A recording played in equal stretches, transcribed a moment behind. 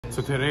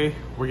So today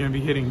we're gonna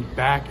be hitting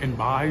back and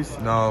buys.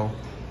 No.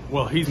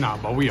 Well, he's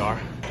not, but we are.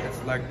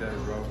 It's like that,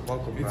 bro.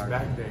 Welcome It's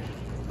back day.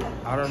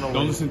 I don't know.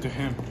 Don't listen to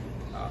him.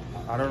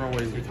 I don't know what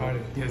he's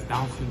retarded. He has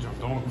Down syndrome.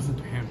 Don't listen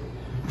to him.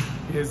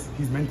 He's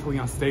mentally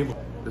unstable.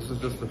 This is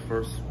just the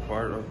first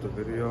part of the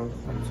video.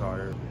 I'm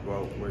tired.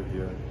 Well, we're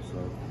here,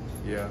 so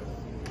yeah,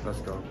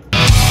 let's go.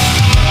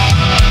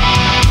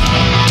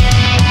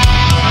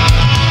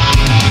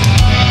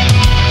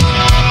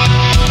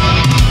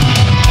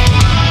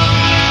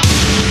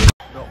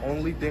 The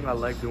only thing I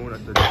like doing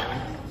at the gym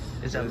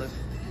is that lift.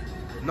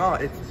 No,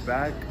 it's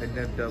back and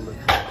then deadlift.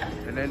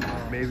 And then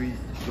maybe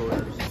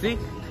shoulders. See?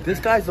 This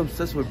guy's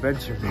obsessed with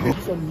benching, bro.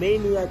 He's a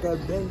maniac at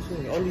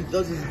benching. All he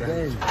does is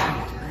bench.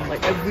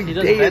 Like He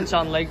does bench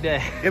on leg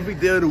day. Every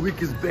day of the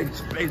week is bench.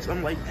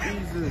 I'm like,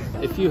 Jesus.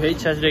 If you hate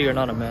chest day, you're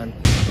not a man.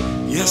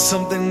 Yes,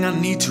 something I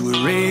need to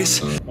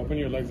erase. Open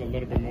your legs a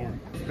little bit more.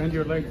 Bend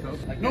your legs up.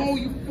 Like no,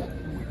 you.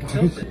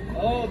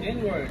 Oh,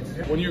 inwards.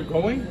 When you're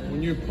pulling,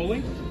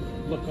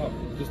 look up.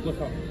 Just look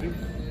up. Give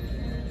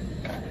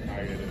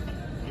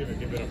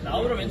it up. I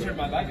would have injured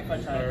my back if I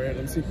tried. Alright,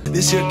 let's see.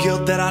 This your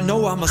guilt that I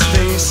know I must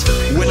face.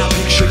 When I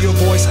picture your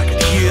voice, I can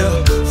hear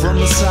from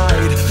the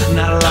side,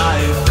 not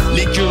alive.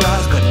 Lick your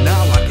eyes, but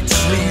now I can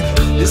sleep.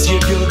 This your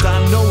guilt I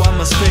know I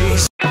must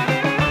face.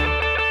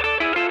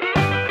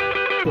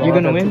 You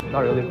gonna win?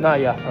 Not really. Not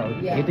yet.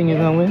 Yeah. You think you're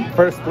gonna win?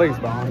 First place,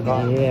 bro.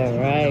 Yeah,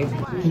 right.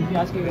 You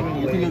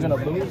think you're gonna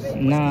lose?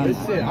 Nah.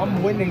 Listen,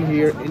 I'm winning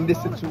here in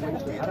this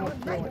situation. I don't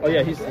care. Oh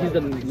yeah, he's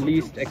the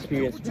least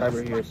experienced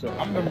driver here, so.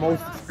 I'm the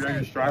most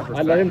experienced driver.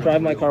 I let him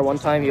drive my car one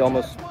time. He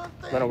almost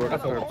went over the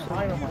curbs.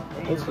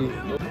 We'll see.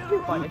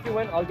 If you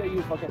win, I'll get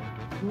you fucking.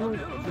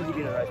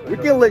 We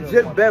can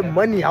legit bet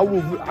money. I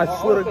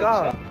swear to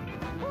God.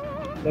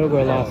 There we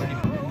go, lost.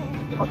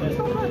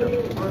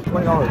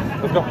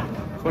 $20. Let's go.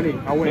 20.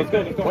 I win. Let's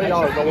go. $20. I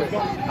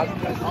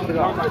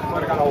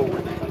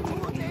win.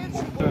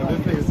 This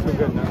thing is too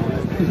good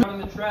now. On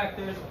the track,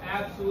 there's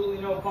absolutely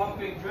no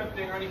bumping,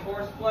 drifting, or any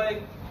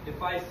horseplay.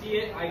 If I see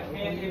it, I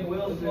can and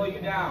will slow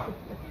you down.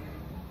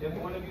 If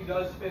one of you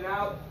does spin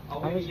out,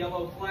 I'll wave a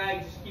yellow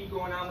flag. Just keep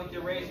going on with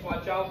your race.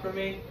 Watch out for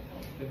me.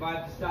 If I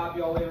have to stop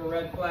you, I'll wave a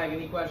red flag.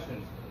 Any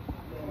questions?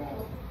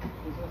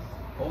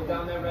 Hold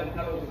down that red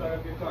pedal to start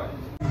up your car.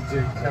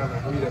 DJ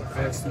Khaled, we the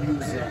best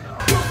music.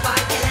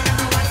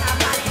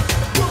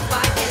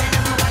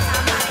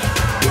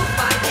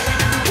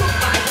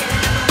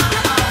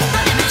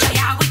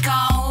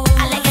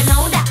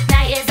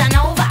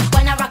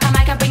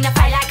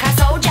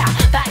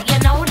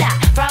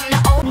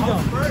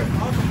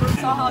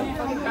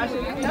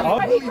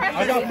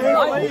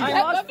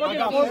 I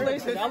got four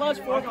places. I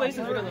lost 4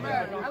 places because of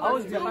that. I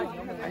was behind.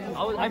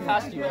 I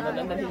passed you, and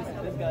then this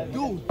guy.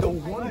 Dude, the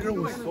one girl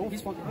was so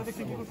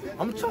fucking.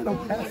 I'm trying to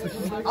pass her.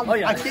 Oh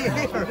yeah. I can't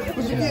hit her.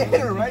 But you can't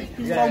hit her, right?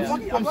 Yeah, so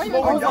I'm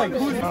slowing down.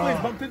 Who's place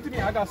bumped into me?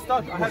 I got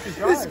stuck. I had to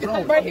drive.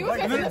 Bro, he was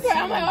getting this way.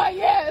 I'm like, oh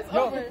yeah, it's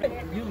over.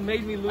 You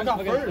made me lose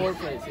fucking 4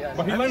 places. Yeah.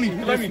 But he let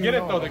me get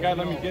it though. The guy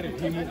let me get it.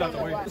 He moved out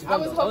the way. I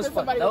was hoping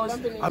somebody was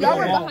bumping into me. Y'all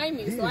were behind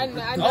me, so I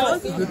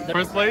didn't see you.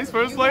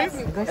 First place.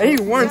 And he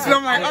won. So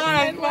I'm like,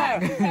 I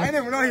didn't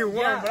even know he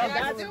won, bro.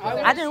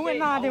 I didn't win.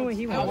 No, I didn't win.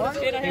 He won.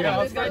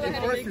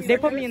 They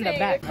put me in the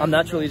back. I'm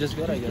naturally just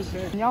good, I guess.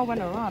 Y'all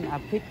went around. I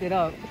picked it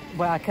up,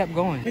 but I kept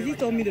going. Because he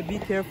told me to be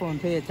careful and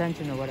pay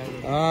attention or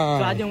whatever.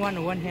 So I didn't want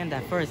to one hand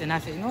at first. And I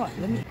said, you know what?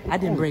 I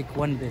didn't break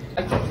one bit.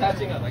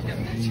 Catching up, I guess.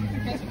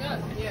 Catching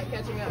up. Yeah,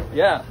 catching up.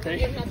 Yeah. You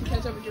didn't have to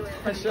catch up with your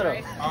I should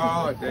have.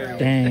 Oh, damn.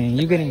 Dang,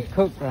 you getting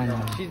cooked right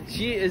now.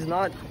 She is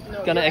not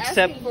gonna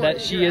accept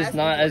that she is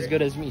not as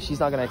good as me. She's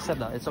not gonna accept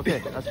that. It's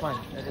okay. That's fine.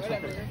 It's okay.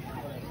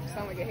 You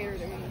sound like a hater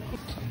to me.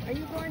 Are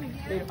you born?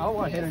 I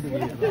want hater to be. I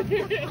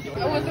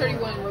was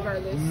 31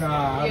 regardless.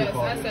 Nah, yes,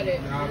 I said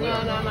it. No. It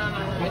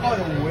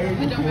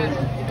don't matter.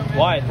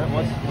 Why?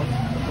 What's the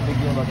big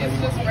deal about that?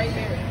 It's just right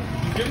there.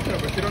 Give it to her,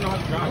 but she don't know how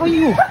to drive. How are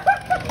you? You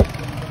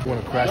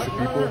want to crash the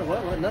people?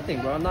 What? Nothing,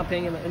 bro. I'm not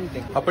paying him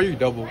anything. How about you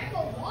double?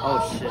 Oh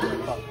shit.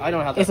 Fuck. I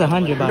don't have that. It's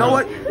 100. You know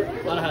what? I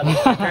don't have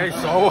that. Okay,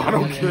 so I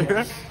don't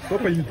care. How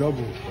about you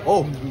double?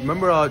 Oh,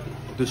 remember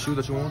the shoe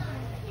that you won?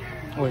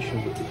 What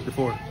shoe?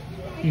 Before.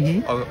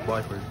 I'll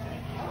buy for you.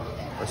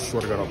 I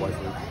swear to God, I'll buy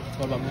for you.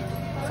 What about me?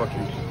 Fuck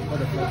you.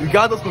 You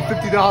got those for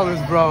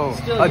 $50, bro.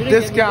 Still, a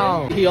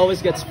discount. He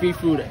always gets free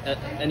food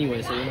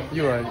anyway, so you know.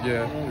 You're right,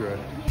 yeah, you're right.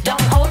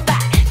 Don't hold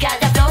back, get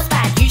the flows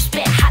back. You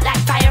spit hot like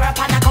fire up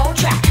on a cold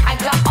track. I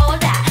got all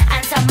that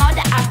and some more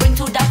that I bring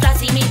to the floor.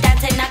 See me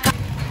dancing a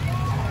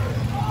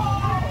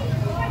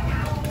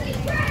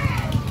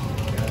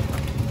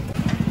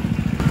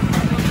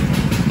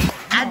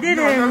I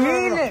didn't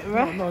mean it,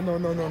 bro. No.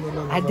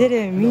 I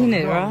didn't mean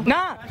it, bro.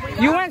 Nah,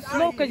 you went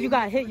slow because you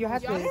got hit. You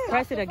have to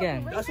press it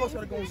again. That's why I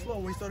started going slow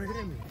when he started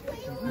hitting me.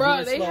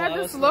 Bro, they had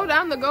to slow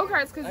down the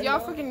go-karts because y'all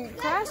fucking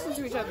crashed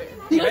into each other.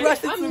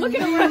 I'm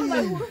looking around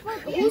like, who the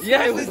fuck?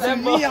 Yeah, it was that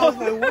me. I was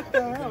like, what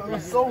the hell? It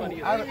was so.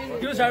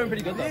 He was driving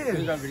pretty good though. He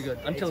was driving pretty good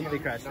until they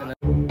crashed. And then...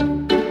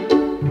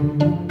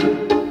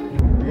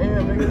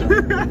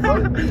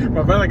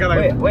 My brother got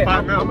like wait,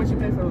 5 mil. How much you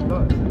pay for those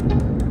dogs?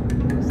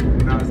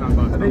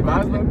 really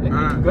fast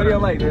though? Go to your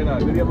legs right now.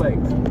 Go to your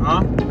legs.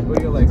 Huh? Go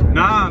to your legs right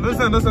now. Nah,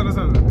 listen.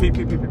 Peep,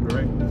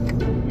 right?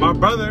 My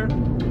brother,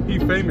 he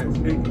famous.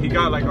 He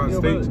got like on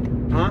stage.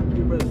 Huh?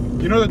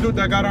 You know the dude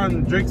that got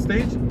on Drake's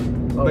stage?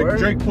 Oh, like word?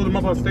 Drake pulled him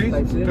up on stage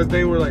because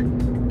they were like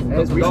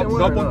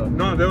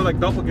no, they were like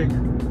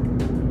doppelganger.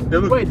 They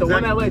look wait, the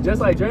one that looked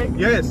just like Drake?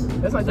 Yes.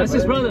 That's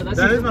his brother.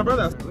 That is my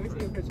brother. Let me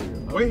see a picture.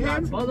 Wait, him?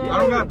 I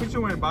don't got a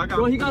picture with him, but I got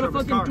Bro, a he got a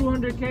picture fucking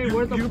of his car. 200K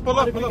worth of You pull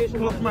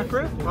up my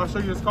crib. I'll show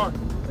you his car.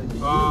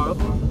 Huh?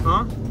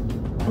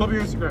 Pull up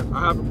your Instagram. I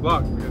have it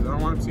blocked because I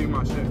don't want to see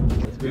my shit.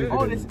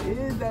 Oh, this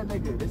is that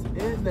nigga. This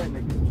is that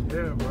nigga.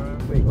 Yeah, bro.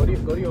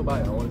 Wait, go to your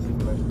bio. I want to see if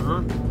it matches.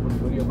 Huh?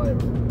 Go to your bio.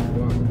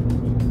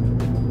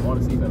 I want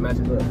to see if it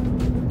matches up.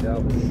 Yeah.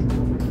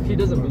 He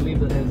doesn't believe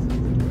that his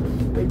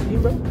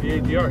 18, bro?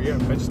 EADR, yeah.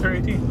 I just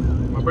turned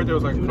 18. My birthday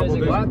was like a couple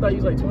days ago. I thought he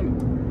was like 20.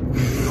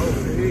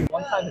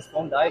 One time his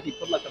phone died, he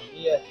put like a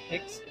Mia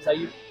Hicks. Is that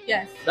you?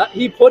 Yes.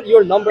 He put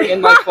your number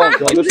in my phone.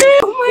 That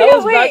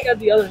was back at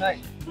the other night.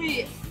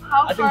 Wait,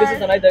 how I think this is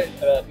the night that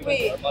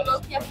wait,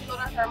 Loki has to go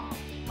to her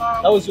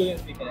mom. that was Julian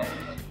speaking.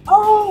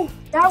 Oh,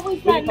 that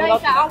was that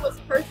night that I was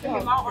cursing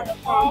him out on the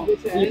phone.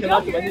 You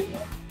cannot do anything.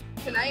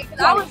 Tonight?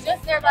 Because I was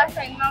just there last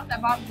night when I was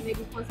at Bobby's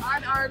neighbor place.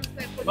 I already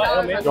said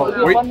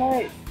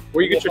 $40.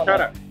 Where you get your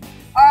cut at?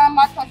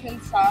 My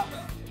cousin's shop.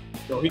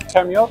 Yo, he can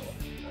tie me up?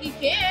 He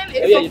can.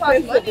 It's gonna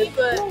cost money,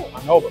 but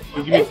I know, but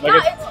you give me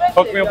like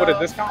hook me up with a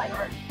discount?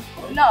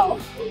 no.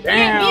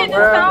 Damn, me a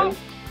bro. discount.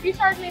 He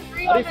charged me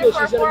How do you feel $300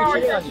 for she's a 4 gonna hour be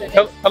cheating on you?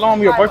 session. Tell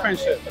him your boyfriend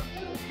shit.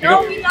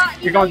 No, he's not.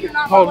 He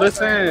gonna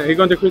listen. He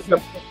gonna decrease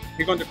it.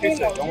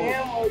 Don't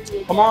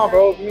worry. Come on,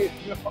 bro. Give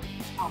me a fucking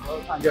discount,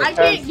 bro. I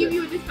can't give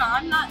you a discount.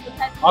 I'm not the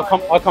type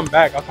of I'll come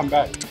back. That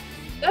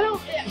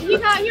don't. He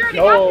already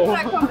got me when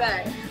I come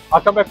back.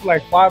 I'll come back for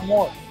like 5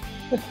 more.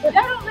 That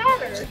don't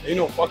matter. Ain't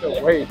no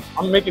fucking way.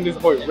 I'm making this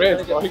boy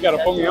rich, bro. He gotta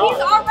put me He's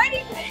on.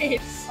 already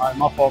paid. Alright,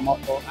 my fault.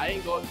 I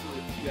ain't going to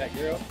that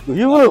girl.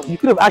 You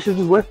could have actually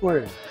just went for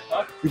it.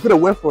 Huh? You could have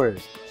went for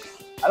it.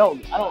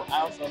 I'm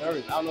so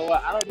nervous. I don't know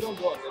why. We don't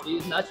go.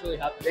 These naturally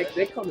happen.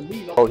 They come to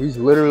me. Oh, he's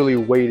literally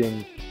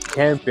waiting,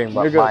 camping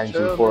behind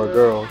you for a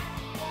girl.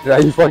 Yeah,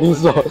 you fucking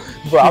saw.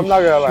 But I'm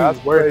not gonna lie, that's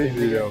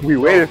crazy, yo. We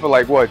waited for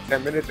like what,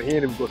 10 minutes, and he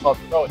didn't even go talk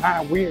to Bro,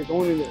 nah, we ain't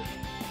going in there.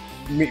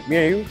 Me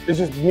and you? It's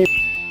just me.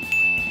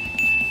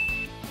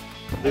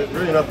 There's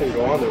really nothing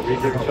going on there. We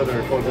give each other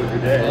our phones every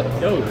day.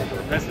 Yo,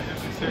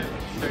 messages and shit.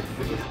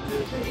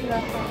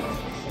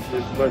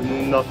 But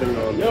nothing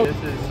on there.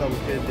 This is some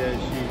kid that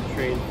she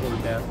trained for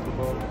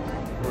basketball,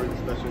 for the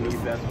special needs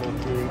basketball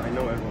team. I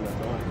know everyone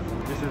that's on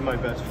it. This is my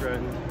best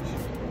friend.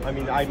 I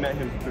mean, I met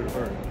him through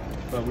her,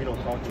 but we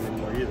don't talk to him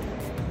anymore either.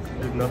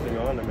 There's nothing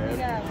on it, man.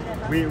 Yeah,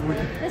 we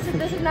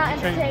this is not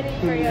entertaining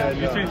for you.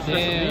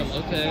 Damn,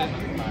 okay.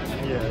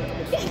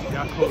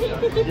 Yeah, cool.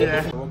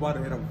 Yeah. We're about to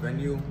hit a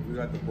venue. We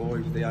got the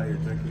boys. They out here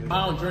drinking.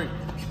 I don't drink.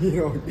 You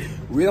know,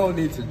 we don't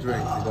need to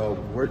drink. You know,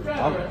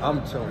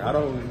 I'm chilling. I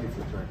don't really need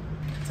to drink.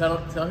 Tell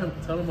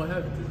him what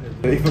happened.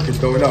 They fucking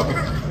throwing up.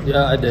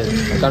 Yeah, I did.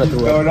 I kind of threw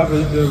Throwing up. up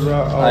is just,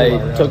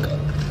 I took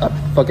a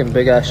fucking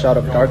big ass shot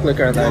of dark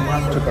liquor and then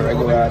I took a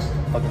regular ass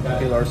fucking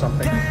tequila or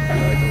something.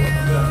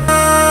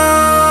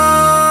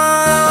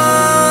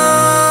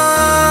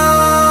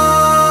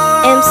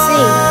 MC,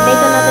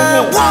 make another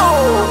hit.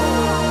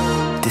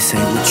 This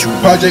ain't what you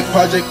want. Project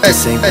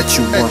This ain't what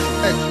you want.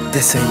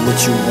 This ain't what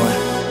you want.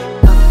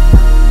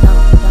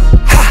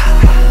 Ha!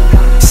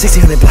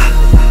 1600 block.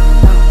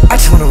 I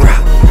just wanna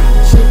rock.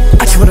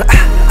 I just wanna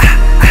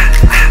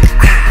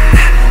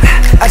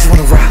I just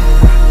wanna rock.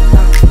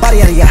 Body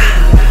yada yada.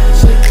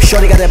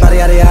 Shorty got that body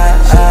yada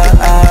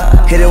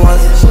yada. Hit it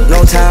once,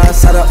 no time.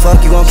 Side up,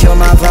 fuck, you gon' kill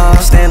my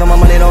vibe. Stand on my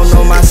money, don't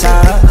know my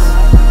size.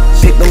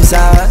 Pick them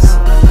sides,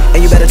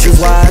 and you better choose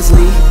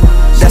wisely.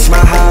 That's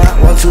my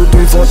high. 1, 2,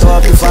 3, 4, throw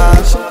up to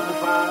 5.